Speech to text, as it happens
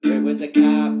with a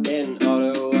cap in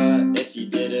Ottawa. If you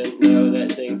didn't know,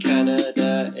 that's in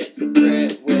Canada. It's a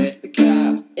Brit with a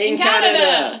cap in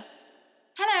Canada.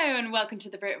 Hello and welcome to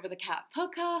the Brit with a Cap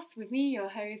podcast with me, your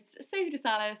host, Sophie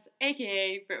DeSalis,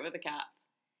 aka Brit with a Cap.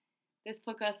 This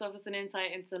podcast offers an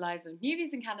insight into the lives of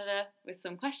newbies in Canada with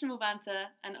some questionable banter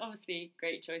and obviously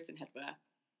great choice in headwear.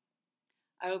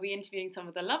 I will be interviewing some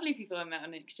of the lovely people I met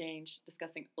on Exchange,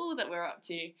 discussing all that we're up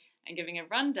to and giving a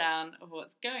rundown of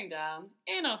what's going down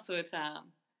in Ottawa town.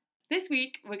 This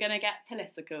week we're going to get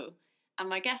political, and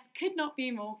my guest could not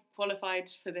be more qualified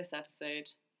for this episode.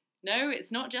 No,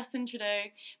 it's not Justin Trudeau,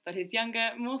 but his younger,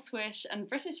 more swish and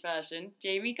British version,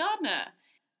 Jamie Gardner.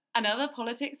 Another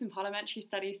politics and parliamentary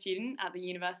studies student at the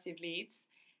University of Leeds,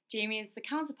 Jamie is the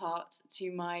counterpart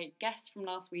to my guest from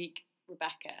last week,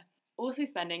 Rebecca, also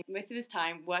spending most of his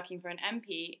time working for an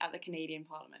MP at the Canadian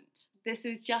Parliament. This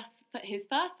is just his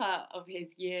first part of his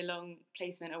year-long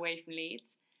placement away from Leeds.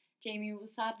 Jamie will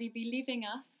sadly be leaving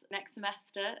us next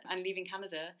semester and leaving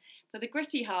Canada for the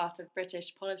gritty heart of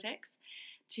British politics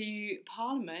to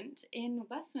Parliament in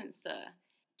Westminster.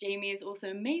 Jamie is also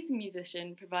an amazing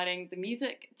musician, providing the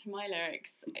music to my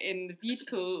lyrics in the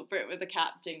beautiful Brit with a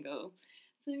Cap jingle.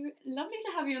 So lovely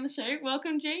to have you on the show.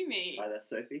 Welcome, Jamie. Hi there,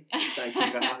 Sophie. Thank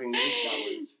you for having me.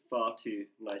 That was far too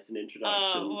nice an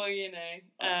introduction. Oh, well, you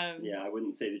know. Yeah, I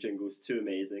wouldn't say the jingle's too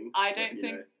amazing. I don't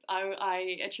think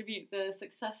I attribute the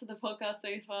success of the podcast so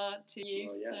far to you.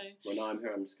 Well, yeah. So. Well, now I'm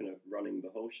here. I'm just kind of running the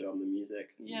whole show. I'm the music,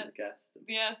 and the guest.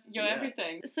 Yeah, you're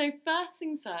everything. So first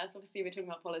things first, obviously we're talking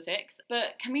about politics,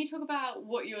 but can we talk about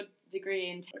what your degree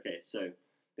in... Okay, so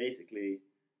basically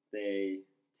they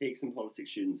take some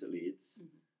politics students at Leeds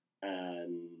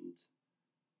and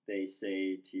they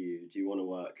say to you, do you want to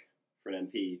work for an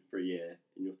MP for a year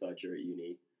in your third year at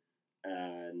uni?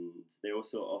 And they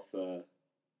also offer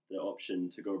the option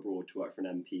to go abroad to work for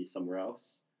an MP somewhere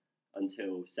else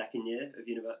until second year of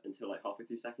until like halfway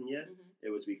through second year.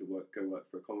 It was we could go work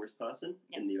for a congressperson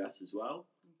in the US as well.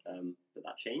 But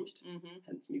that changed,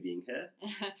 hence me being here.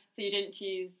 So you didn't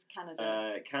choose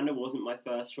Canada? Canada wasn't my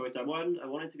first choice. I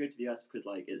wanted to go to the US because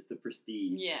like it's the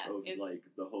prestige of like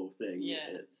the whole thing. Yeah.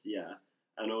 It's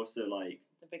and also like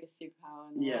the biggest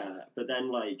superpower in the world. But then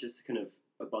like just kind of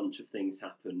a bunch of things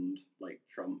happened, like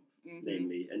Trump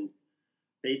namely, and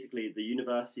basically the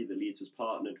university that Leeds was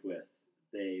partnered with,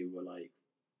 they were like,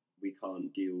 we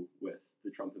can't deal with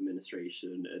the Trump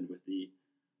administration and with the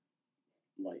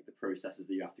processes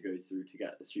that you have to go through to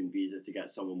get a student visa, to get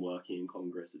someone working in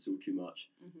Congress. It's all too much.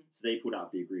 So they pulled out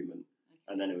of the agreement.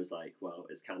 And then it was like, well,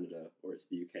 it's Canada or it's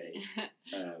the UK.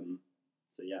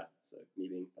 So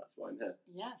maybe that's why I'm here.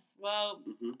 Yes, well,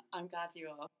 I'm glad you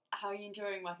are. How are you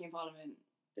enjoying working in Parliament?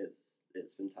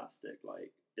 It's fantastic.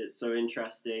 Like, it's so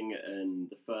interesting, and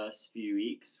the first few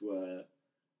weeks were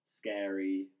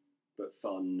scary but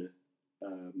fun,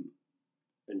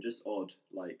 and just odd.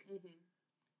 Like,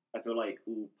 I feel like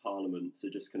all parliaments are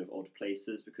just kind of odd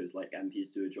places because like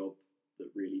MPs do a job that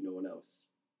really no one else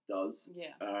does.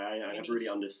 Yeah. I never really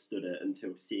understood it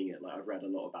until seeing it. Like, I've read a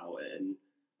lot about it in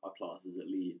our classes at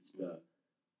Leeds, but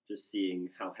just seeing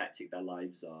how hectic their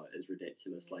lives are is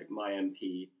ridiculous. Like, my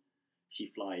MP, she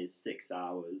flies 6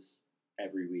 hours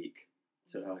every week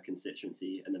to her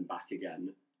constituency and then back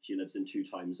again. She lives in 2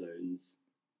 time zones,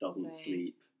 doesn't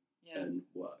sleep, and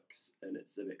works, and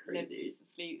it's a bit crazy. Lives,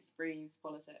 sleeps, breathes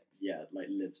politics. Yeah, like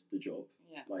lives the job.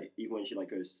 Yeah. Like even when she like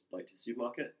goes like to the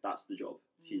supermarket, that's the job.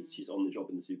 She's on the job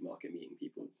in the supermarket meeting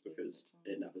people because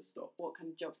it never stops. What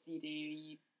kind of jobs do you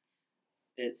do?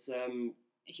 It's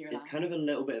kind of a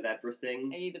little bit of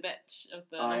everything. Are you the bitch of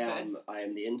the office? I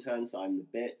am the intern, so I'm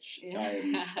the bitch.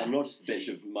 Yeah. I'm not just the bitch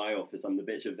of my office, I'm the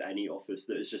bitch of any office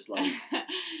that is just like,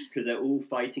 because they're all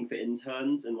fighting for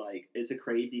interns, and like it's a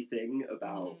crazy thing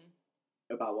about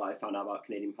what I found out about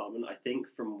Canadian Parliament. I think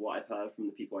from what I've heard from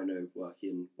the people I know working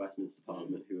in Westminster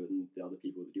Parliament, who are the other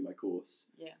people that do my course,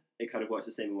 it kind of works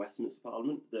the same in Westminster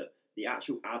Parliament, that the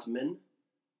actual admin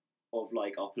of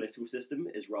like our political system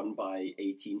is run by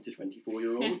 18 to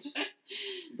 24-year-olds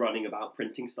running about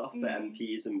printing stuff for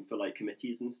MPs and for like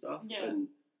committees and stuff. And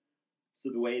so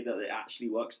the way that it actually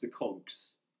works, the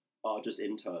cogs are just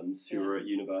interns who are at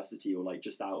university or like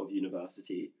just out of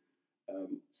university.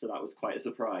 So that was quite a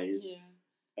surprise.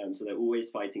 So they're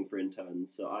always fighting for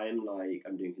interns. So I'm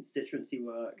doing constituency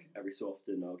work. Every so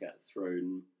often I'll get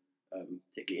thrown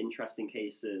particularly interesting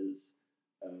cases.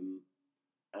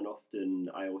 And often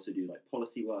I also do like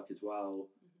policy work as well.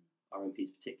 Our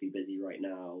MP's particularly busy right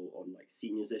now on like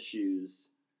seniors issues.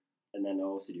 and then I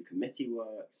also do committee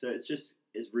work. So it's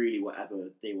really whatever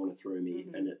they want to throw me,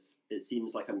 and it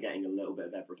seems like I'm getting a little bit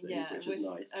of everything, which is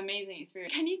nice. Amazing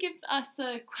experience. Can you give us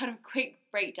a kind of quick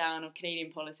breakdown of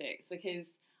Canadian politics? Because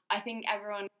I think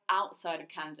everyone outside of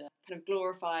Canada kind of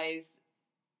glorifies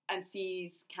and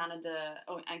sees Canada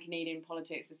and Canadian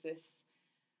politics as this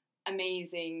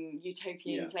amazing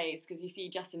utopian place, because you see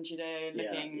Justin Trudeau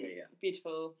looking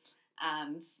beautiful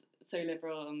and so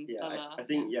liberal and blah, blah. I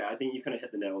think you kind of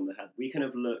hit the nail on the head. We kind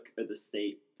of look at the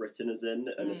state Britain is in,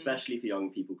 and especially for young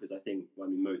people, because I think,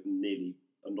 nearly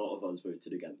a lot of us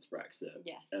voted against Brexit,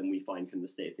 and we find kind of the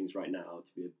state of things right now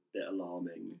to be a bit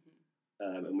alarming.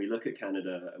 And we look at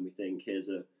Canada and we think, here's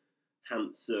a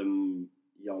handsome,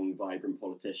 young, vibrant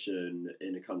politician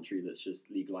in a country that's just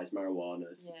legalised marijuana,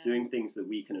 doing things that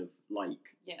we kind of like,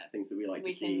 things that we like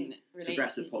to see,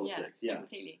 progressive politics,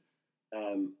 completely.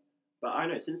 But I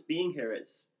know, since being here,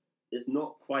 it's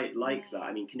not quite like that.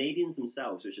 I mean, Canadians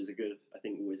themselves, which is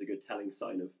always a good telling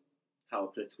sign of how a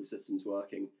political system's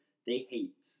working, they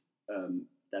hate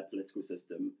their political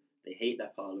system. They hate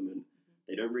their parliament.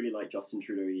 They don't really like Justin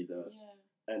Trudeau either.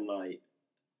 And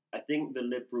I think the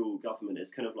Liberal government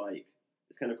is kind of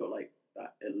got like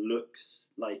that. It looks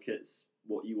like it's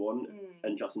what you want,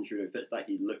 and Justin Trudeau fits that.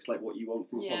 He looks like what you want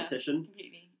from a politician.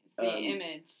 Completely. The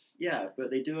image. Yeah,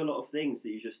 but they do a lot of things that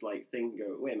you just think and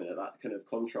go, wait a minute, that kind of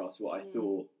contrasts what I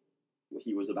thought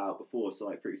he was about before.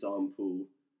 So, for example,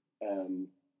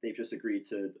 they've just agreed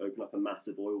to open up a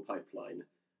massive oil pipeline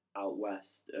out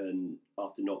west, and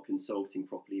after not consulting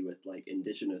properly with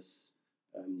Indigenous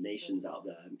nations out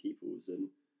there and peoples, and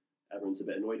everyone's a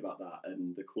bit annoyed about that,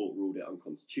 and the court ruled it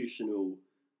unconstitutional.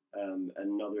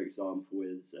 Another example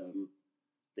is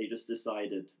they just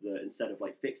decided that instead of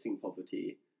fixing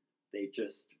poverty, they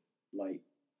just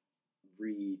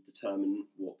redetermine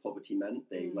what poverty meant.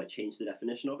 They changed the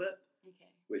definition of it,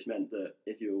 which meant that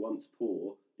if you were once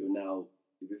poor, you're now,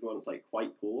 if you're once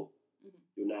quite poor,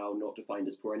 you're now not defined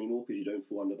as poor anymore because you don't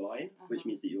fall under the line, which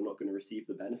means that you're not going to receive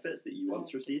the benefits that you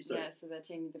once received. So so they're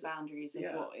changing the boundaries of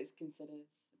what is considered.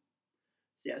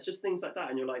 So it's just things like that,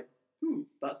 and you're like,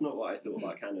 that's not what I thought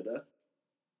about Canada.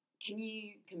 Can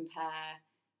you compare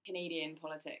Canadian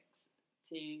politics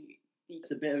to the...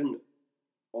 It's a bit of an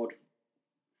odd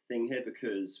thing here,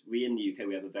 because we in the UK,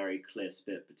 we have a very clear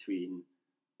split between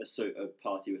a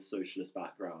party with socialist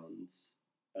backgrounds,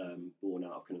 born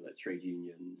out of kind of trade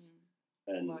unions,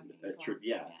 and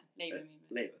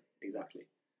Labour, exactly,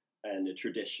 and a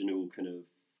traditional kind of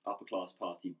upper class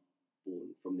party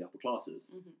born from the upper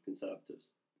classes,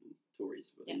 Conservatives, and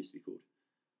Tories, what they used to be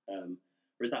called.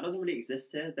 Whereas that doesn't really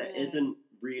exist here. There isn't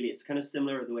really. It's kind of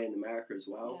similar the way in America as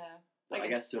well. But I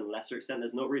guess to a lesser extent,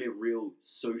 there's not really a real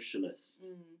socialist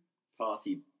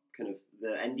party. Kind of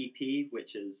the NDP,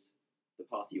 which is the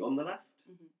party on the left,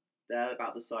 they're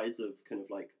about the size of kind of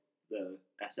the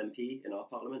SNP in our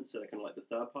parliament, so they're kind of the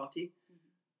third party.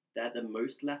 They're the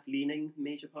most left-leaning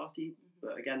major party,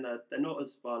 but again, they're not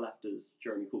as far left as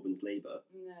Jeremy Corbyn's Labour.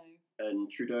 No. And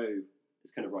Trudeau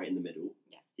is kind of right in the middle.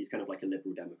 Yeah. He's kind of like a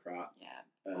Liberal Democrat.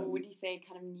 Yeah. Or would you say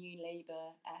kind of New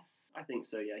Labour-esque? I think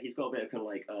so, yeah. He's got a bit of kind of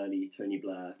early Tony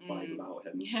Blair vibe about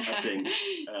him, I think.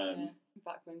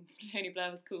 Back when Tony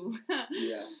Blair was cool.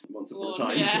 Once upon a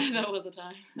time. Yeah, that was a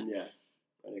time. Yeah.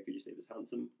 I know, could you say he was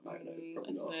handsome? I don't know,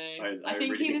 probably not. I don't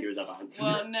really think he was ever handsome.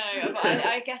 Well, no, but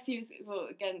I guess he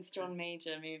was, against John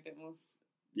Major, maybe a bit more.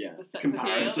 Yeah,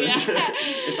 comparison,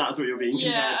 if that's what you're being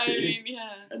compared to. I mean,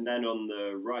 And then on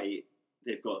the right,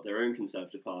 they've got their own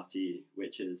Conservative Party,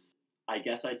 which is, I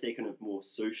guess I'd say, kind of more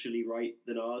socially right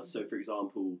than ours. So, for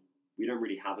example, we don't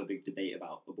really have a big debate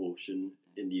about abortion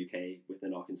in the UK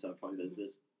within our Conservative Party. There's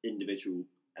this individual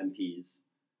MPs,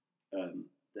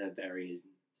 their varying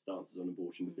stances on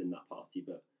abortion within that party,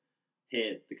 but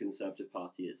here the Conservative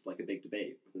Party, it's a big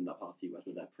debate within that party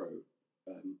whether they're pro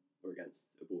or against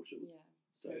abortion. Yeah,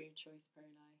 so pro-choice,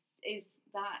 pro-life. Is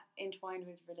that entwined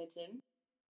with religion?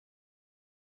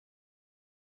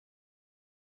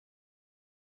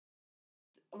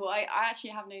 Well, I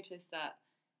actually have noticed that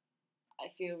I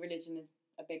feel religion is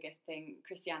a bigger thing.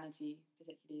 Christianity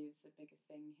particularly is a bigger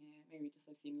thing here. Maybe just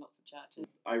I've seen lots of churches.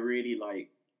 I really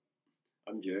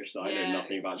I'm Jewish, so I know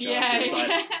nothing about churches.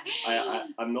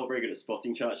 I'm not very good at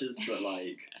spotting churches, but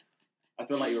I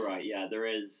feel like you're right. Yeah, there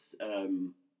is.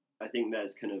 I think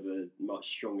there's kind of a much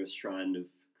stronger strand of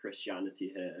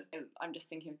Christianity here. I'm just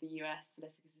thinking of the US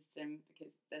political system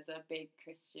because there's a big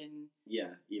Christian.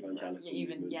 Yeah, evangelical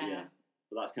movement.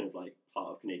 But that's kind of part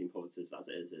of Canadian politics as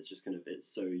it is. It's just kind of, it's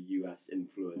so US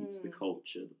influenced, the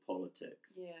culture, the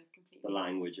politics, completely. the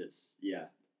language. It's the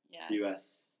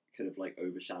US kind of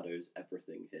overshadows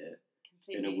everything here.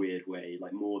 completely. in a weird way,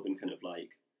 like more than kind of like,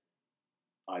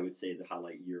 I would say that how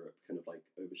like Europe kind of like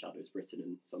overshadows Britain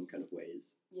in some kind of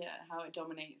ways. Yeah, how it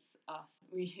dominates us.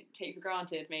 We take for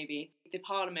granted maybe. The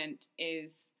Parliament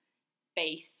is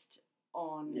based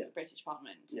on the British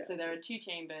Parliament. Yeah, so there are two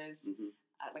chambers,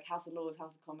 like House of Lords,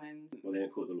 House of Commons. Well, they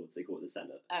don't call it the Lords, they call it the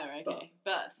Senate. Oh, okay.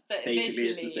 But basically visually,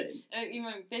 it's the same.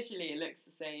 Even visually it looks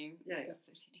the same. Yeah.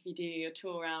 If you do your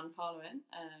tour around Parliament,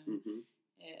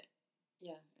 it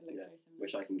looks very similar.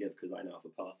 Which I can give because I now have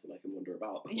a pass and I can wander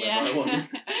about wherever Yeah. I want,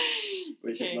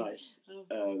 which is nice.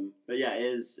 Oh. But yeah,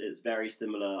 it's very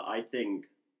similar. I think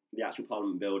the actual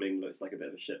Parliament building looks like a bit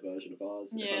of a shit version of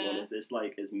ours, if I'm honest. It's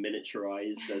like, it's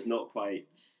miniaturised. There's not quite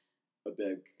a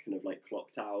big kind of like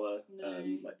clock tower,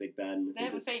 like Big Ben. They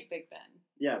have a fake Big Ben.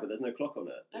 Yeah, but there's no clock on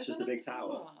it. It's just a big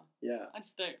tower. Yeah. I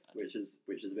just don't. Which is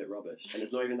a bit rubbish. And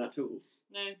it's not even that tall.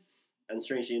 No. And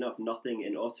strangely enough, nothing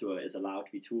in Ottawa is allowed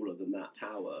to be taller than that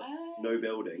tower. No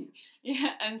building.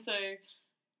 Yeah, and so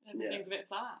everything's a bit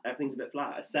flat. Everything's a bit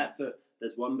flat, except for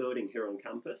there's one building here on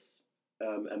campus,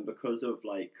 and because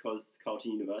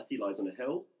Carleton University lies on a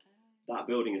hill, that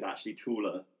building is actually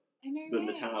taller than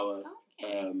the tower.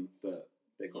 Okay. But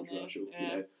a bit controversial, you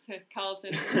know.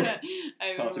 Carleton.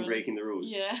 Carleton breaking the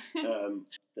rules. Yeah.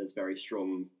 There's very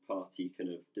strong party kind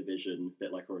of division, a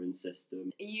bit like our own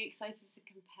system. Are you excited to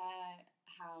compare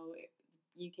how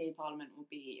UK Parliament will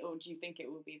be, or do you think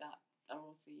it will be that,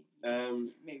 obviously,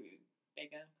 maybe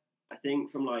bigger? I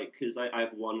think from because I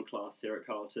have one class here at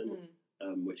Carleton,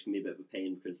 which can be a bit of a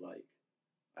pain because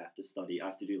I have to study, I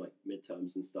have to do like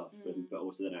midterms and stuff, but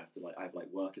also then I have like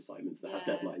work assignments that have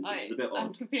deadlines, which is a bit odd.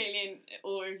 I'm completely in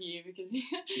awe of you because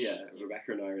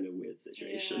Rebecca and I are in a weird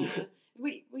situation. Yeah.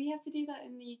 We have to do that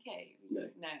in the UK? No.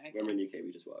 Okay. When we're in the UK,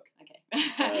 we just work.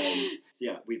 Okay. So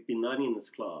yeah, we've been learning in this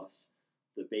class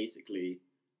that basically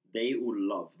they all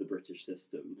love the British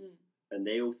system. And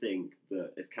they all think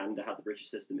that if Canada had the British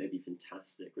system, it'd be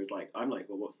fantastic. Whereas I'm like,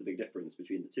 well, what's the big difference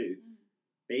between the two?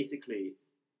 Basically,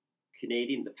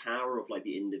 the power of like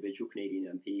the individual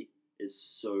Canadian MP is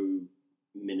so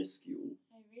minuscule.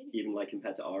 Oh, really? Even like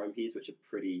compared to our MPs, which are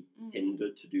pretty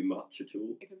hindered to do much at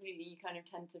all. Completely, you kind of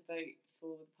tend to vote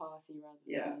for the party rather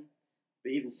than.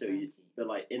 But even still, but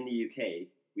like in the UK,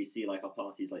 we see like our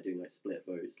parties like doing like split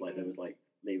votes. Like there was like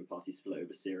Labour Party split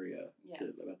over Syria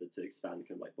whether to expand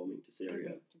kind of like bombing to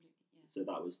Syria. So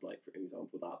that was like, for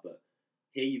example, that. But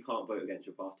here you can't vote against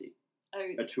your party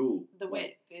at all. The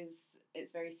whip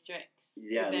it's very strict.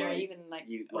 Yeah, is there even like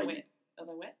whip?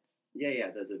 Other whips? Yeah.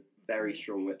 There's a very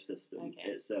strong whip system. Okay.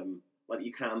 It's like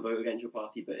you can vote against your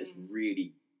party, but it's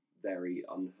really very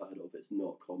unheard of. It's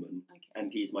not common. Okay.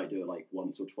 MPs might do it like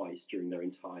once or twice during their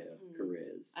entire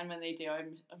careers. And when they do,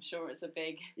 I'm sure it's a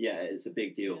big. Yeah, it's a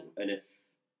big deal. Yeah.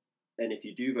 And if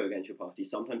you do vote against your party,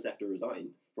 sometimes they have to resign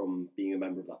from being a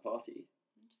member of that party.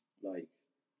 Like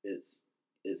it's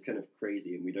kind of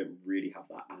crazy, and we don't really have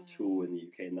that at all in the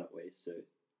UK in that way. So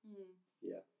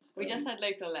yeah, we just had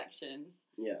local elections.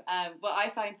 Yeah. What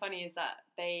I find funny is that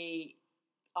they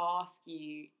ask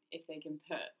you if they can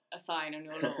put a sign on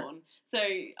your lawn. So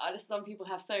some people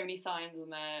have so many signs on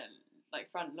their like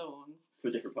front lawns.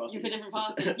 For different parties. For different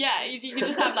parties. Yeah, you could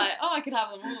just have like, I could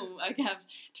have them all. I could have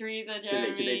Theresa,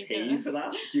 Jeremy. Do they pay you for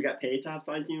that? Do you get paid to have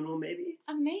signs on your lawn, maybe?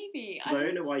 Maybe. Because I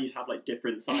don't know why you'd have like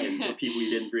different signs of people you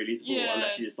didn't really support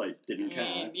unless you just like didn't care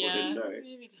or didn't know.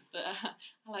 Maybe just,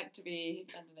 I like to be,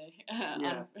 I don't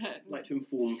know. Like to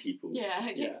inform people. Yeah,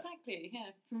 exactly.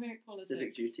 Yeah, promote politics.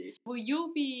 Civic duty. Well,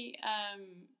 you'll be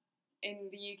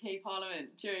in the UK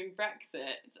Parliament during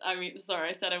Brexit. I mean, sorry,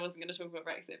 I said I wasn't going to talk about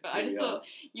Brexit, but I just thought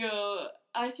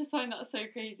I just find that so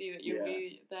crazy that you'll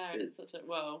be there. It's such a,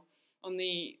 on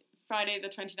the Friday the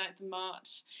 29th of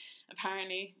March,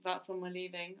 apparently that's when we're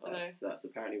leaving. That's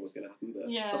apparently what's going to happen,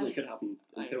 but something could happen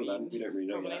until then. We don't really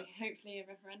know yet. Hopefully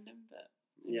a referendum, but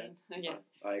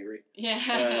I agree.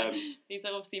 Yeah. These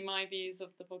are obviously my views of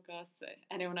the podcast, so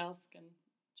anyone else can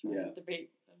try and debate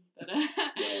them. But,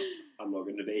 I'm not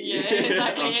going to debate you. Yeah,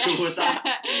 exactly. I'm cool with that.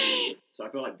 So I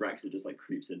feel like Brexit just like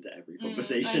creeps into every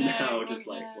conversation now, just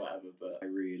like whatever. But I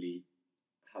really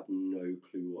have no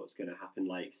clue what's going to happen.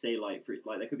 Like, say, like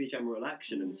there could be a general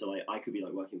election, and so like I could be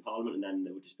like working in Parliament, and then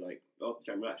they would just be like, "Oh, the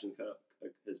general election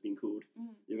has been called.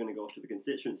 You're going to go off to the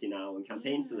constituency now and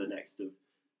campaign for the next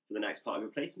part of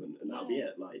your placement," and that'll be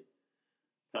it. Like,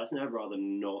 personally, I'd rather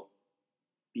not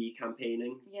be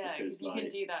campaigning because you can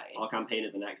do that. I'll campaign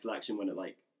at the next election when it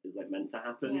like is like meant to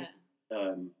happen.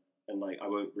 And like I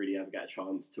won't really ever get a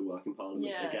chance to work in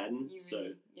Parliament again.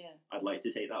 So I'd like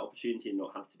to take that opportunity and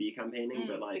not have to be campaigning.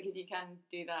 But like because you can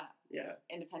do that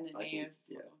independently of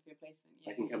your placement.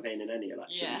 I can campaign in any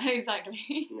election. Yeah,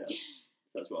 exactly.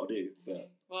 that's what I'll do. But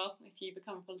well, if you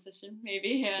become a politician,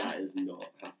 maybe that's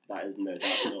not I'd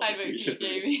the future vote for for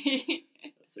you, me. maybe.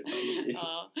 That's so kind of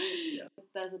you. Yeah.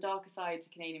 There's a darker side to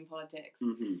Canadian politics.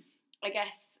 Mm-hmm. I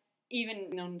guess even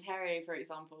in Ontario, for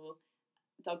example,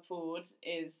 Doug Ford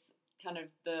is kind of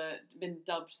been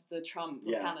dubbed the Trump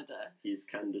of Canada. He's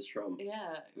Canada's Trump.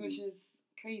 Yeah, which is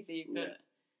crazy, but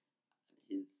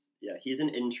he's an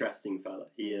interesting fella.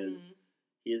 He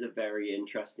is a very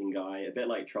interesting guy. A bit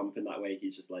like Trump in that way.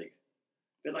 He's just like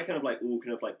a bit like kind of like all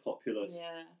kind of like populist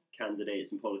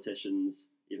candidates and politicians,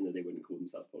 even though they wouldn't call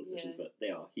themselves politicians, but they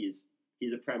are. He's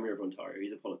a premier of Ontario.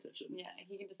 He's a politician. Yeah,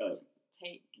 he can just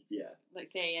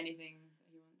say anything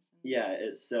he wants. Yeah,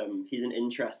 it's he's an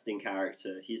interesting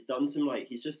character. He's done some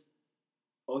he's just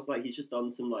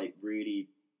done some really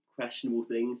questionable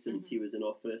things since he was in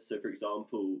office. So, for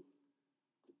example,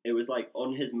 it was like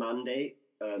on his mandate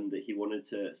that he wanted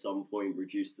to at some point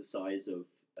reduce the size of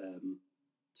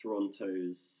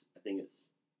Toronto's, I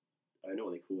don't know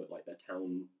what they call it, like their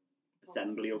town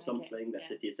assembly or something, their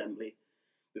city assembly.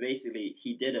 But basically,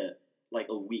 he did it like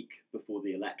a week before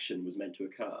the election was meant to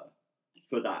occur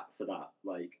for that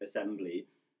like assembly,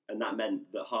 and that meant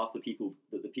that half the people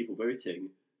voting,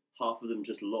 half of them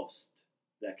just lost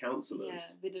their councillors.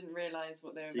 Yeah, they didn't realise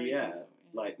what they were voting for. Yeah,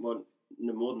 like more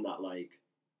than that, like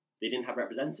they didn't have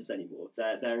representatives anymore.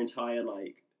 Their entire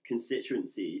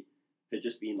constituency had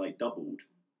just been doubled,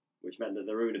 which meant that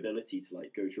their own ability to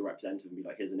go to a representative and be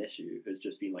like, here's an issue, has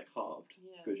just been halved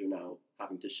because you're now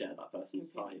having to share that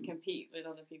person's time. Compete with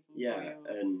other people. Yeah,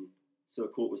 and so a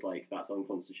court was like, that's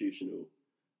unconstitutional,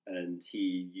 and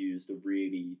he used a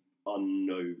really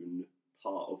unknown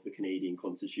part of the Canadian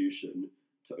Constitution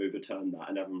to overturn that,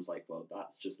 and everyone was like, well,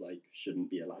 that's just shouldn't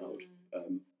be allowed.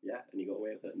 And he got away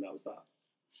with it, and that was that.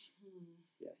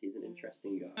 Yeah, he's an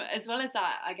interesting guy. But as well as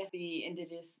that, I guess the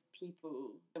Indigenous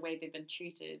people, the way they've been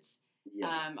treated,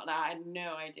 I had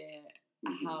no idea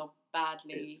how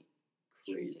badly it's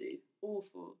crazy treated.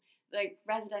 Awful. Like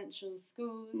residential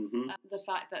schools, the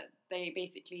fact that they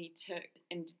basically took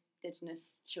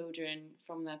Indigenous children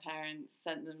from their parents,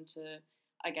 sent them to,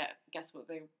 I guess what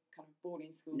they kind of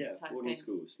boarding schools. Yeah, boarding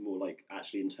schools, more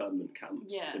actually internment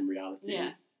camps in reality.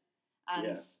 Yeah.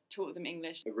 And taught them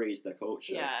English. Erased their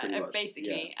culture. Yeah,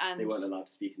 basically. Yeah. And they weren't allowed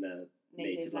to speak in their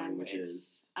native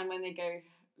languages. And when they go,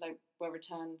 were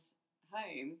returned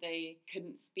home, they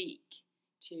couldn't speak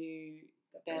to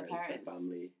their parents. Their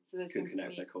family. So there's couldn't connect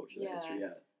with their culture, their history,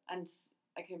 And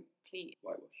a complete...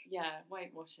 whitewash. Yeah,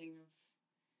 whitewashing of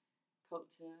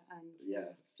culture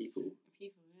and... people.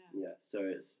 People, Yeah, so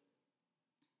it's...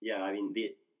 Yeah, I mean,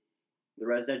 the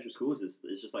residential schools is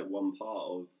just one part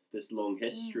of this long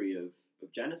history of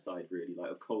genocide, really,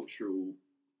 of cultural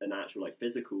and actual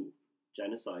physical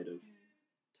genocide of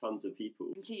tons of people.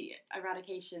 Complete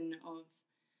eradication of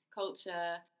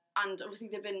culture, and obviously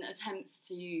there have been attempts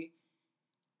to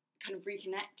kind of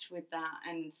reconnect with that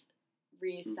and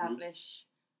re-establish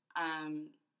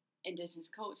Indigenous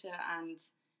culture and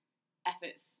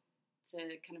efforts to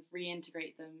kind of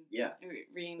reintegrate them. Yeah,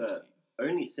 reintegrate.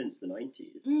 Only since the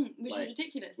 90s. Which is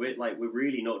ridiculous. We're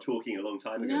really not talking a long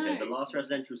time ago here. The last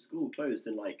residential school closed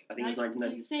in I think it was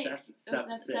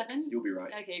 1996. You'll be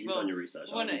right. Okay, You've done your research.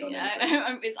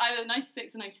 It's either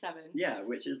 96 or 97. Yeah,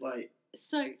 which is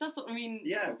so that's what I mean.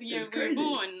 Yeah, it's the year it's we were crazy.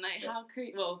 born. How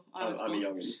crazy. Well, I was born. I'm a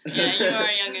young'un. Yeah, you are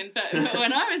a young'un, but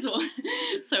when I was born,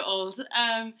 so old.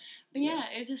 But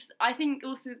it's just, I think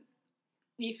also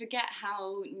you forget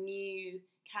how new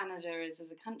Canada is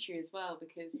as a country as well,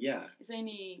 because it's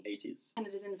only 80s.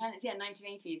 Canada's independence,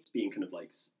 1980s. It's been kind of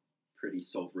pretty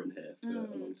sovereign here for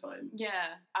a long time.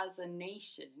 Yeah, as a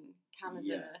nation,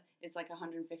 Canada is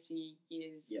 150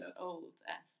 years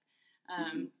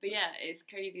old-esque. But it's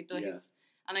crazy because,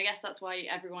 and I guess that's why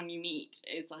everyone you meet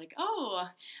is oh,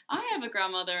 I have a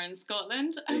grandmother in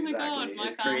Scotland. Oh my god,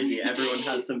 it's family. Crazy. Everyone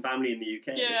has some family in the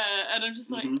UK. Yeah, and I'm just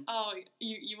oh,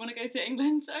 you want to go to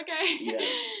England? Okay. Yeah.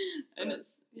 And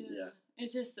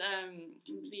it's just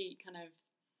complete kind of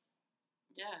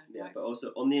but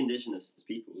also on the Indigenous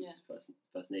peoples,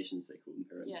 First Nations they call them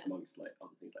here, amongst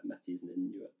other things like Métis and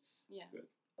Inuits, who are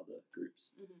other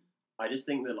groups. I just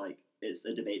think that it's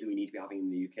a debate that we need to be having in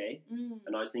the UK.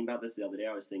 And I was thinking about this the other day.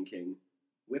 I was thinking,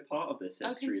 we're part of this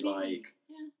history.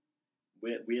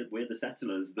 We're the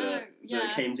settlers that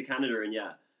came to Canada, and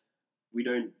we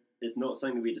don't. It's not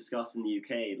something that we discuss in the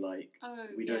UK.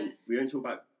 We don't talk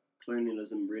about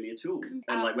colonialism really at all.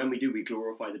 And when we do, we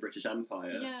glorify the British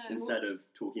Empire instead of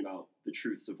talking about the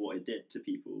truths of what it did to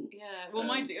people. Yeah. Well,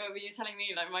 you're telling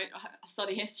me I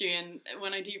study history, and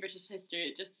when I do British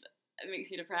history, it makes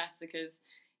you depressed because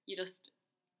you just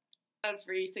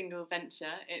every single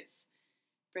venture, it's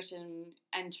Britain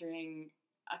entering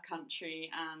a country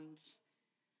and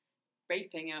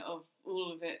raping it of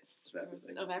all of its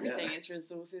everything. Its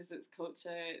resources, its culture,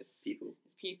 its people.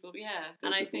 Yeah, That's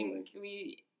and I appalling. think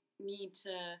we need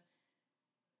to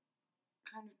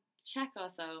kind of check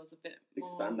ourselves a bit more.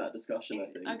 Expand that discussion,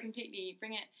 I think. Oh, completely.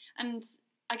 Bring it. And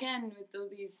again, with all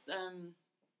these,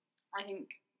 I think,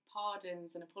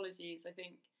 pardons and apologies, I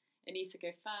think it needs to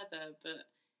go further. But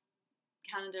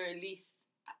Canada at least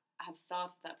have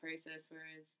started that process,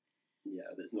 whereas...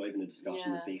 Yeah, there's not even a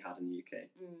discussion that's being had in the UK.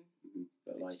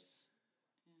 But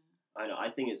I know, I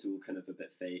think it's all kind of a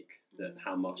bit fake, that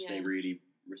how much they really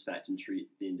respect and treat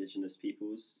the Indigenous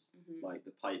peoples. Like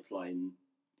the pipeline...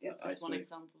 It's just one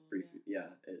example.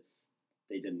 It's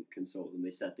they didn't consult them. They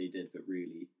said they did, but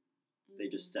really, they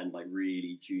just sent like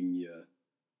really junior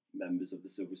members of the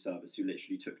civil service who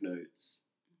literally took notes,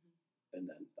 and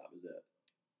then that was it.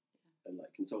 And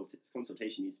like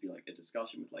consultation needs to be like a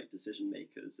discussion with like decision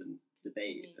makers and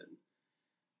debate, and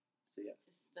so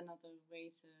just another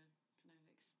way to kind of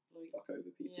exploit, fuck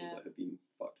over people that have been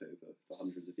fucked over for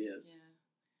hundreds of years.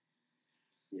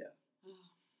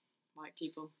 White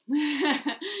people.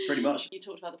 Pretty much. You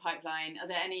talked about the pipeline. Are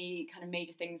there any kind of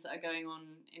major things that are going on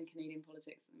in Canadian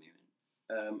politics at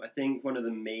the moment? I think one of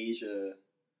the major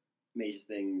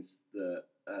things that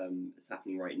is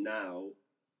happening right now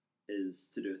is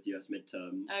to do with the US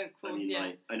midterms. Oh, of course,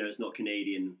 like, I know it's not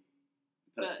Canadian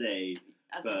per se,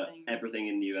 but everything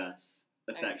in the US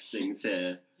affects things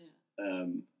here.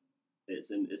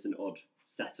 It's an odd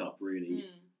setup, really.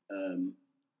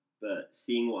 But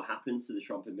seeing what happens to the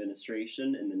Trump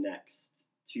administration in the next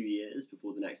 2 years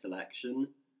before the next election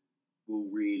will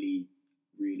really,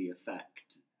 really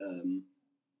affect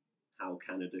how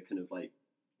Canada kind of like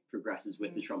progresses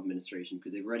with the Trump administration,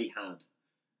 because they've already had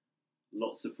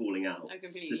lots of falling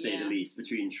outs, to say the least,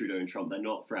 between Trudeau and Trump. They're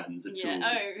not friends at all.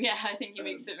 I think he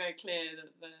makes it very clear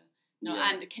that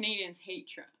and Canadians hate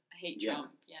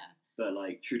Trump. But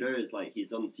like Trudeau is like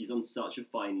he's on such a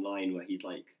fine line where he's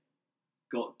like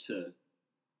got to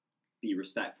be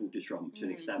respectful to Trump to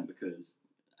an extent, because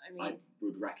I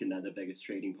would reckon they're the biggest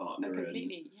trading partner.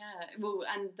 Completely, Well,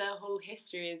 and the whole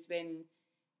history has been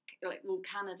like,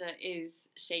 Canada is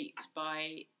shaped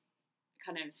by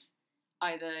kind of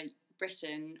either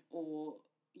Britain or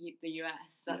the US.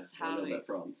 That's how. A little bit of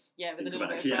France. Yeah, with a little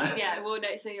bit of France. Well,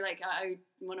 no. So like,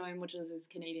 one of my modules is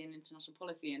Canadian international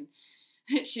policy, and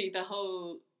literally the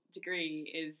whole degree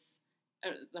is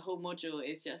the whole module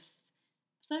is just.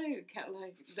 So,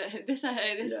 like, this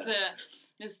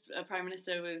Prime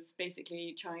Minister was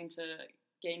basically trying to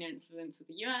gain influence with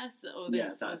the US, or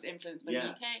this was influenced by the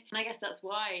UK. And I guess that's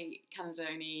why Canada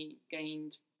only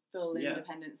gained full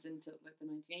independence until like the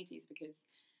 1980s, because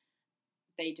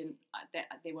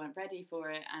they weren't ready for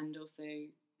it, and also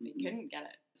they couldn't get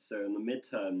it. So in the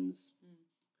midterms,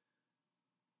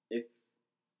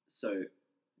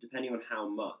 depending on how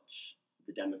much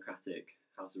the Democratic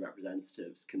House of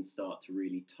Representatives can start to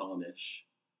really tarnish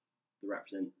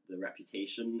the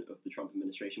reputation of the Trump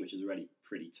administration, which is already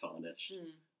pretty tarnished.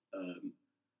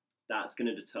 That's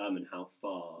going to determine how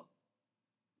far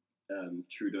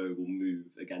Trudeau will move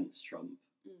against Trump,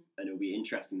 and it'll be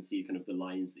interesting to see kind of the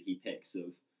lines that he picks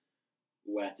of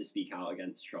where to speak out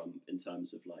against Trump in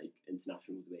terms of like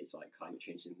international debates like climate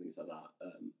change and things like that,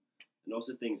 and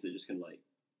also things that are just kind of like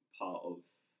part of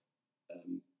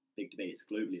big debates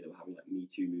globally that we're having, like Me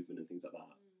Too movement and things like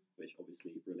that, which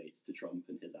obviously relates to Trump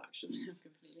and his actions.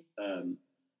 Completely.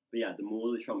 But yeah, the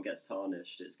more that Trump gets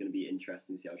tarnished, it's going to be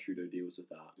interesting to see how Trudeau deals with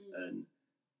that. And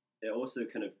it also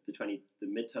kind of the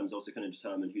midterms also kind of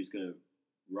determine who's going to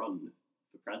run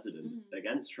for president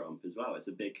against Trump as well. It's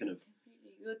a big kind of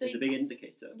it's a big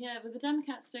indicator. Yeah, but the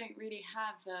Democrats don't really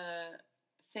have a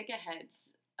figurehead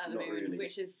at the moment, really.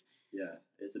 Which is. Yeah,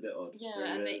 it's a bit odd.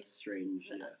 Yeah, and strange.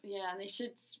 Yeah, and they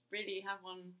should really have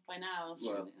one by now.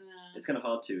 It's kind of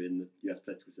hard to in the US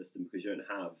political system, because you don't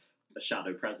have a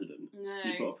shadow president. No.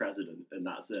 You've got a president, and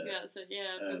that's it. But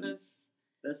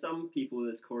there's some people.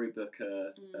 There's Cory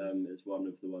Booker is one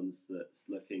of the ones that's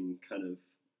looking kind of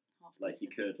like he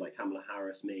could, like Kamala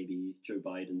Harris, maybe. Joe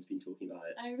Biden's been talking about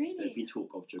it. Oh, really? There's been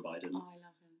talk of Joe Biden. Oh, I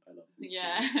love him. I love him.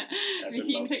 Yeah. Have you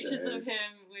seen pictures of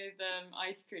him with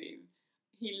ice cream?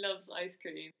 He loves ice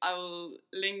cream. I will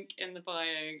link in the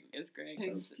bio. It's great.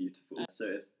 Sounds beautiful.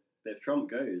 So if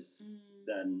Trump goes,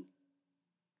 then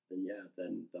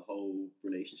the whole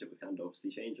relationship with Canada obviously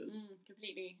changes.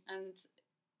 Completely. And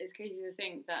it's crazy to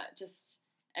think that just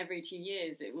every 2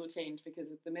 years it will change because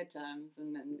of the midterms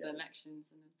and then the elections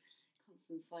and a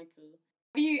constant cycle.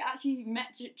 Have you actually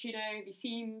met Trudeau? Have you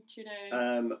seen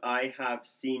Trudeau? I have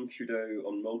seen Trudeau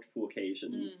on multiple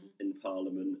occasions in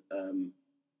Parliament,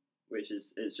 which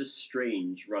it's just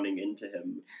strange running into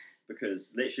him, because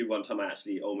literally one time I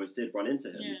actually almost did run into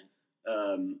him. Yeah.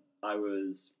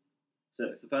 So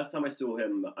the first time I saw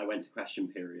him, I went to question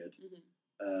period.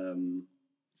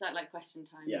 Is that like question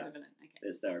time equivalent? Okay.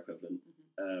 It's their equivalent.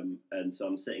 And so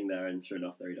I'm sitting there, and sure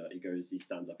enough, there he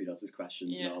stands up, he does his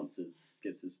questions and answers,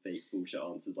 gives his fake bullshit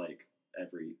answers like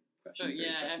every question.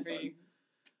 Every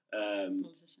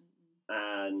politician.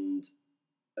 And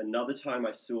another time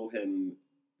I saw him,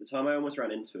 the time I almost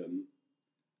ran into him,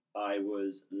 I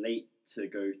was late to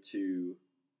go to,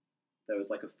 there was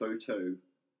like a photo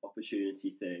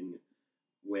opportunity thing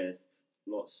with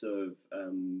lots of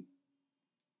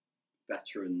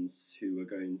veterans who were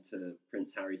going to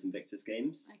Prince Harry's Invictus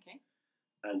Games. Okay.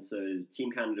 And so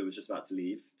Team Canada was just about to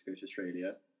leave to go to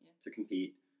Australia to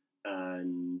compete,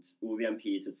 and all the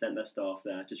MPs had sent their staff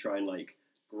there to try and like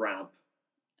grab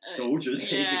soldiers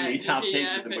basically to have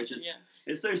pictures with them, which is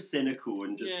it's so cynical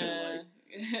and just kind of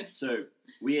like. So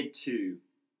we had two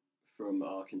from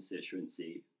our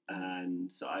constituency,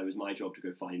 and so it was my job to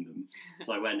go find them.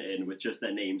 So I went in with just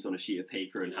their names on a sheet of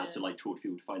paper and had to like talk to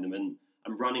people to find them. And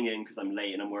I'm running in because I'm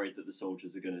late and I'm worried that the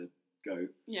soldiers are going to go.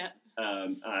 Yeah.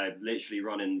 I literally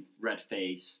run in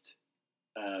red-faced,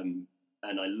 and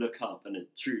I look up, and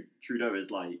Trudeau is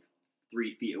like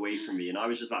 3 feet away from me, and I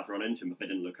was just about to run into him if I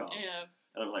didn't look up. Yeah.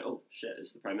 And I'm like, oh shit,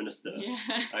 it's the Prime Minister. Yeah.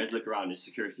 I just look around, and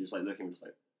security is like looking, I'm just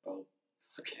like, oh.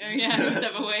 Okay. Oh yeah,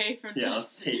 step away from. Yeah, I'll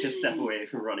take a step away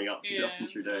from running up to Justin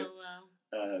Trudeau. Oh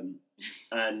wow.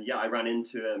 And yeah, I ran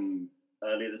into him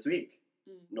earlier this week.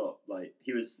 Not like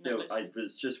he was still. I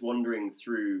was just wandering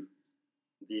through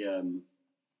the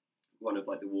one of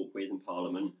like the walkways in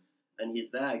Parliament, and he's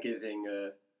there giving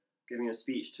a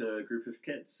speech to a group of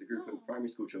kids, a group of primary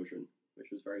school children,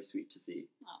 which was very sweet to see.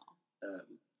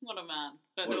 What a man!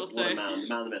 But what also, what a man, the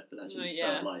man, the myth, the legend.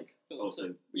 Yeah. But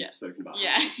also we've spoken about.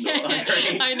 Yeah, it's not that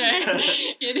great. I know.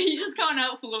 You just can't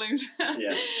help falling.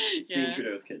 Seeing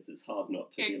Trudeau with kids, it's hard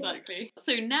not to. Exactly. Be like...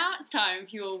 So now it's time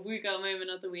for your Woo Girl moment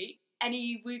of the week.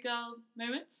 Any Woo Girl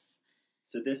moments?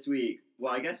 So this week,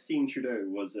 well, I guess seeing Trudeau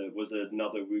was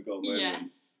another Woo Girl moment. Yes.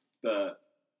 But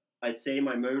I'd say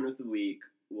my moment of the week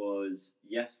was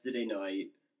yesterday night,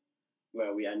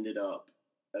 where we ended up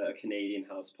at a Canadian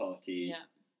house party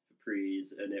for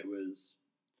Prees, and it was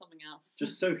something else.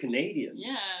 Just so Canadian.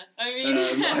 Yeah, I mean,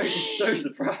 I was just so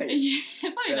surprised.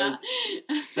 Funny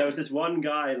there was this one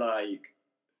guy, like,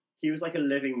 he was like a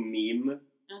living meme.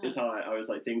 Is how I was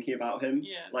like thinking about him.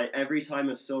 Yeah. Like every time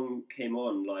a song came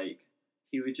on, like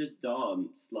he would just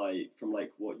dance like from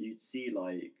like what you'd see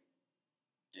like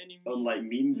on like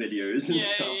meme videos and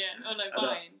stuff. Yeah, on like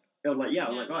Vine. On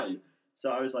like Vine. So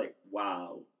I was like,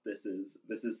 wow, this is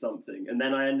something. And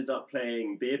then I ended up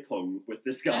playing beer pong with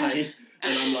this guy,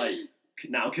 and I'm like,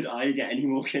 now could I get any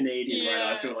more Canadian? Right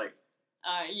now? I feel like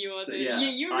you are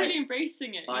you were really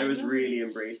embracing it. I was really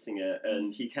embracing it,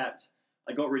 and he kept.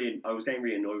 I was getting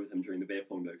really annoyed with him during the beer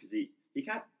pong though, because he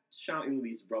kept shouting all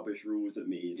these rubbish rules at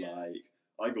me, like,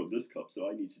 I got this cup, so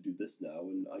I need to do this now,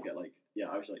 and I get like,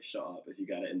 I was like, shut up, if you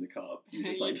get it in the cup, you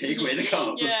just like take away the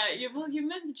cup. You're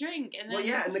meant to drink, and then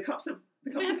and the cups are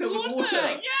filled with water.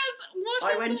 Yes,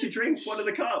 water. I went to drink one of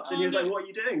the cups, and he was like, what are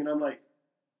you doing? And I'm like,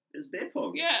 it's beer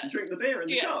pong. Yeah. You drink the beer in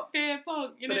the cup. Beer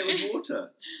pong, But it was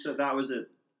water. So that was a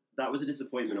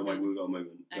disappointment on my Woo Girl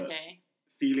moment. But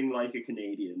feeling like a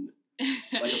Canadian,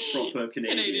 like a proper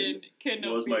Canadian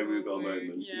was my Woo Girl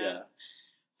moment. Yeah.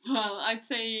 Well, I'd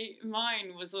say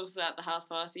mine was also at the house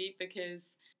party, because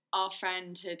our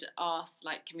friend had asked,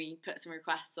 like, can we put some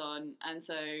requests on? And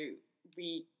so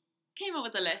we came up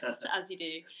with a list, as you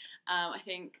do. I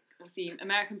think, obviously,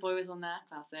 American Boy was on there,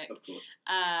 classic. Of course.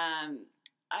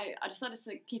 I decided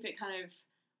to keep it kind of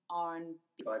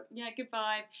R&B. Vibe. Yeah, good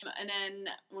vibe. And then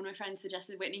one of my friends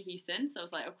suggested Whitney Houston, so I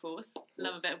was like, of course.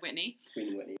 Love a bit of Whitney.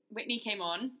 Queen Whitney. Whitney came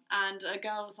on, and a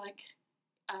girl was like,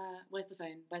 where's the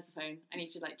phone? I need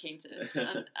to, like, change this.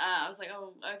 And I was like,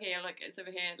 oh, okay, look, it's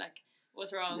over here, like,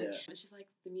 what's wrong? Yeah. And she's like,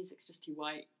 the music's just too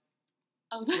white.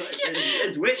 I was like,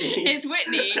 it's Whitney. It's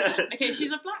Whitney. Okay,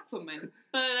 she's a black woman,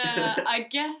 but I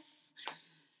guess,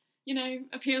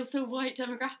 appeals to a white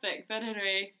demographic. But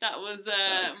anyway, that was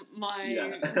my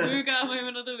Woo Girl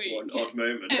moment of the week. What an odd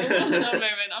moment. It was an odd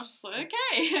moment. I was just like,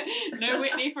 okay, no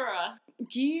Whitney for us.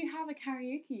 Do you have a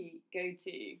karaoke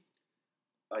go-to?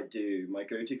 I do. My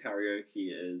go-to karaoke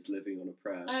is Living on a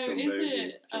Prayer. Oh, John is Bovi,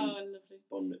 it? Oh, lovely.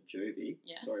 Bon Jovi.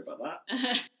 Yes. Sorry about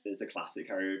that. It's a classic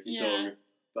karaoke song.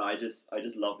 But I just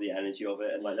love the energy of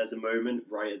it, and like there's a moment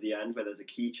right at the end where there's a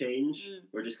key change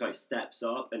where it just like steps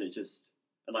up, and it just,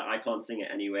 and like I can't sing it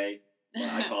anyway. Like,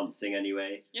 I can't sing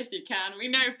anyway. Yes, you can. We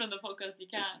know from the podcast you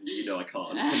can. You know I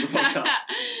can't from the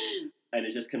podcast. And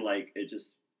it just can like it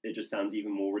just sounds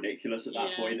even more ridiculous at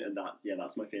that point, and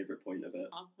that's my favourite point of it.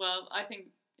 Oh, well, I think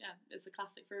it's a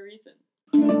classic for a reason.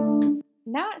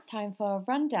 Now it's time for a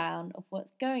rundown of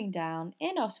what's going down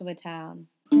in Ottawa town.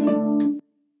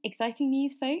 Exciting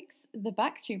news, folks! The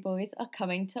Backstreet Boys are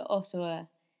coming to Ottawa.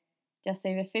 Just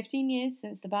over 15 years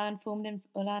since the band formed in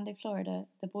Orlando, Florida,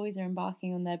 the boys are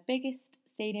embarking on their biggest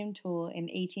stadium tour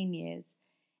in 18 years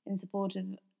in support of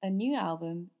a new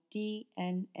album,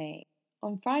 DNA.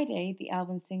 On Friday, the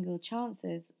album single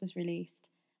Chances was released,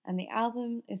 and the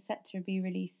album is set to be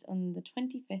released on the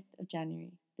 25th of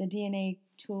January. The DNA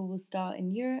tour will start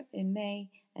in Europe in May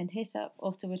and hit up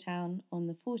Ottawa town on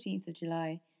the 14th of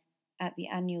July at the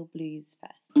annual Blues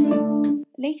Fest.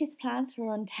 Latest plans for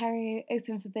Ontario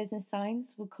Open for Business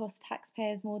signs will cost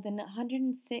taxpayers more than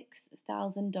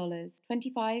 $106,000.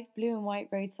 25 blue and white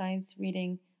road signs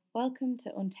reading "Welcome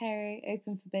to Ontario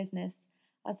Open for Business"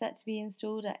 are set to be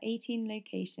installed at 18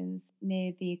 locations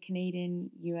near the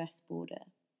Canadian-US border.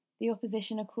 The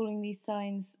opposition are calling these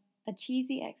signs a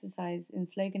cheesy exercise in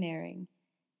sloganeering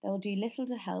that will do little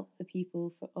to help the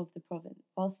people of the province.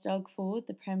 Whilst Doug Ford,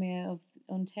 the Premier of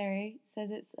Ontario,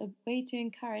 says it's a way to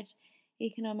encourage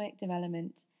economic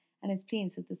development and is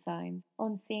pleased with the signs.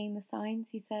 On seeing the signs,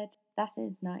 he said, "That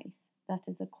is nice. That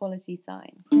is a quality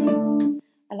sign."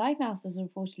 A live mouse was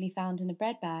reportedly found in a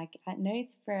bread bag at No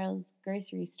Frills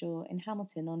grocery store in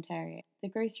Hamilton, Ontario. The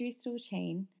grocery store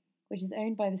chain, which is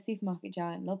owned by the supermarket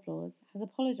giant Loblaws, has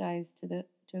apologised to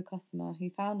a customer who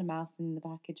found a mouse in the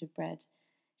package of bread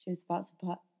she was about to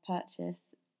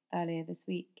purchase earlier this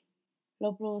week.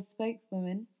 Loblaws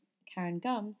spokeswoman Karen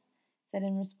Gums said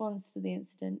in response to the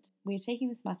incident, "We are taking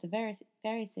this matter very,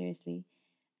 very seriously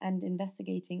and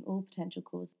investigating all potential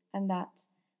causes, and that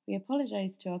we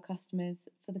apologise to our customers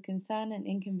for the concern and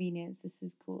inconvenience this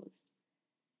has caused."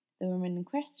 The woman in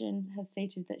question has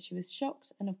stated that she was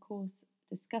shocked and, of course,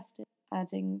 disgusted,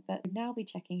 adding that would now be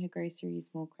checking her groceries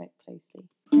more closely.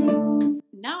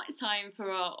 Now it's time for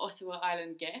our Ottawa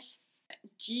Island gifts.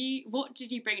 What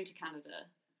did you bring to Canada?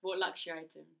 What luxury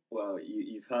item? Well,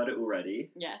 you've heard it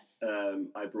already. Yes.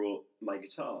 I brought my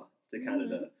guitar to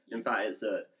Canada. In fact,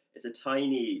 it's a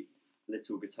tiny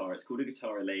little guitar. It's called a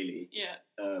guitar-ukulele. Yeah.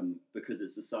 Because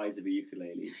it's the size of a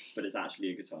ukulele, but it's actually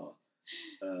a guitar.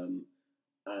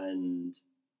 And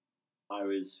I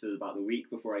was, for about the week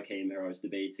before I came here, I was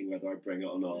debating whether I'd bring it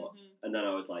or not. And then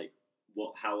I was like,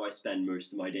 how I spend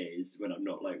most of my days when I'm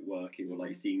not like working or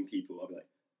like seeing people, I'll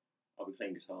be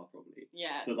playing guitar probably.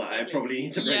 Yeah. So I was like, I probably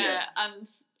need to bring it. Yeah, and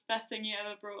best thing you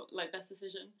ever brought, like best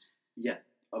decision? Yeah,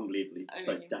 unbelievably.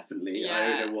 Like definitely. Yeah. I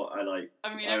don't know what I like.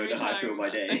 I mean, I don't every know how I feel time my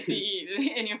day. I see you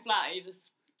in your flat, you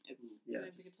just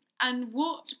And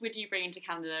what would you bring into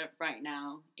Canada right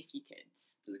now if you could?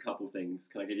 There's a couple things.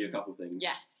 Can I give you a couple things?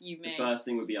 Yes, you may. The first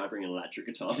thing would be I bring an electric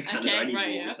guitar to Canada. Okay, I need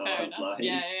right, more guitars. fair enough.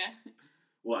 Yeah.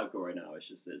 What I've got right now is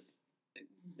just it's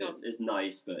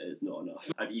nice, but it's not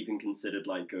enough. I've even considered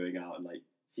like going out and like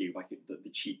see if I could the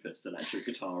cheapest electric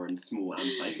guitar and small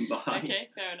amp I can buy. Okay,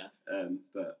 fair enough.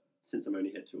 But since I'm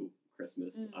only here till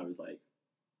Christmas, I was like,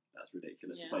 that's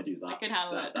ridiculous if I do that. I can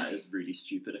handle it. That is really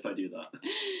stupid if I do that.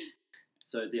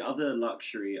 So the other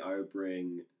luxury I would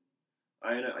bring,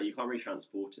 I don't know, you can't really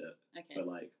transport it, but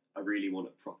like I really want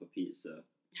a proper pizza,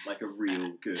 like a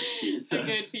real good pizza. A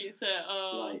good pizza.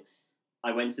 Oh. Like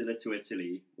I went to Little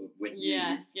Italy with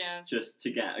you, just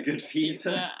to get a good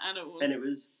pizza, and it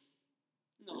was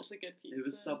not a good pizza. It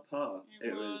was subpar.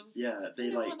 It was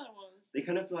They like they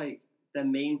kind of like their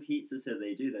main pizzas here.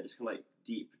 They're just kind of like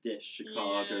deep dish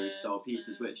Chicago style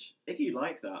pizzas. Which if you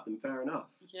like that, then fair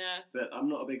enough. Yeah. But I'm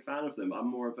not a big fan of them. I'm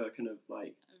more of a kind of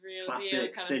like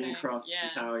classic thin crust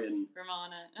Italian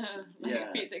Romana.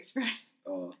 Pizza Express.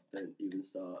 Oh, don't even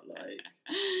start like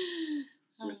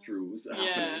withdrawals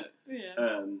happening.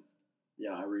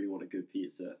 Yeah, I really want a good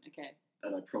pizza. Okay.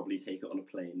 And I'd probably take it on a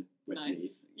plane with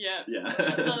me. Yeah. Yeah.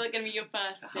 That's going to be your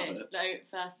first dish,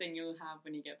 first thing you'll have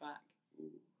when you get back.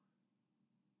 Ooh.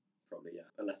 Probably, yeah.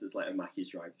 Unless it's like a Mackey's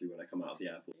drive-thru when I come out of the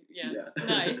airport. Yeah.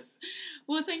 Nice.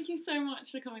 Well, thank you so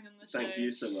much for coming on the show. Thank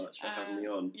you so much for having me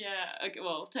on. Yeah. Okay,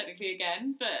 well, technically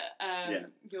again, but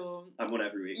you're... I'm on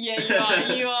every week. Yeah, you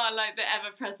are. You are like the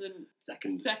ever-present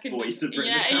second voice of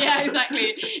British. Yeah,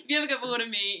 exactly. If you ever get bored of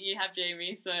me, you have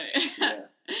Jamie. So. Yeah.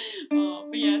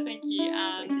 But yeah, thank you.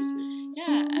 And thank you too.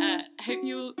 Yeah, I hope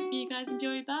you guys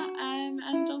enjoyed that. And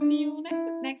I'll see you all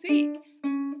next week.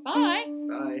 Bye.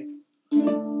 Bye.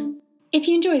 If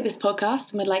you enjoyed this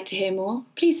podcast and would like to hear more,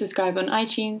 please subscribe on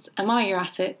iTunes, and while you're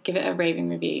at it, give it a raving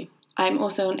review. I'm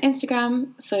also on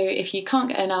Instagram, so if you can't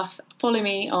get enough, follow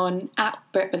me on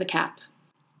 @BritWithACap.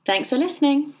 Thanks for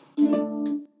listening!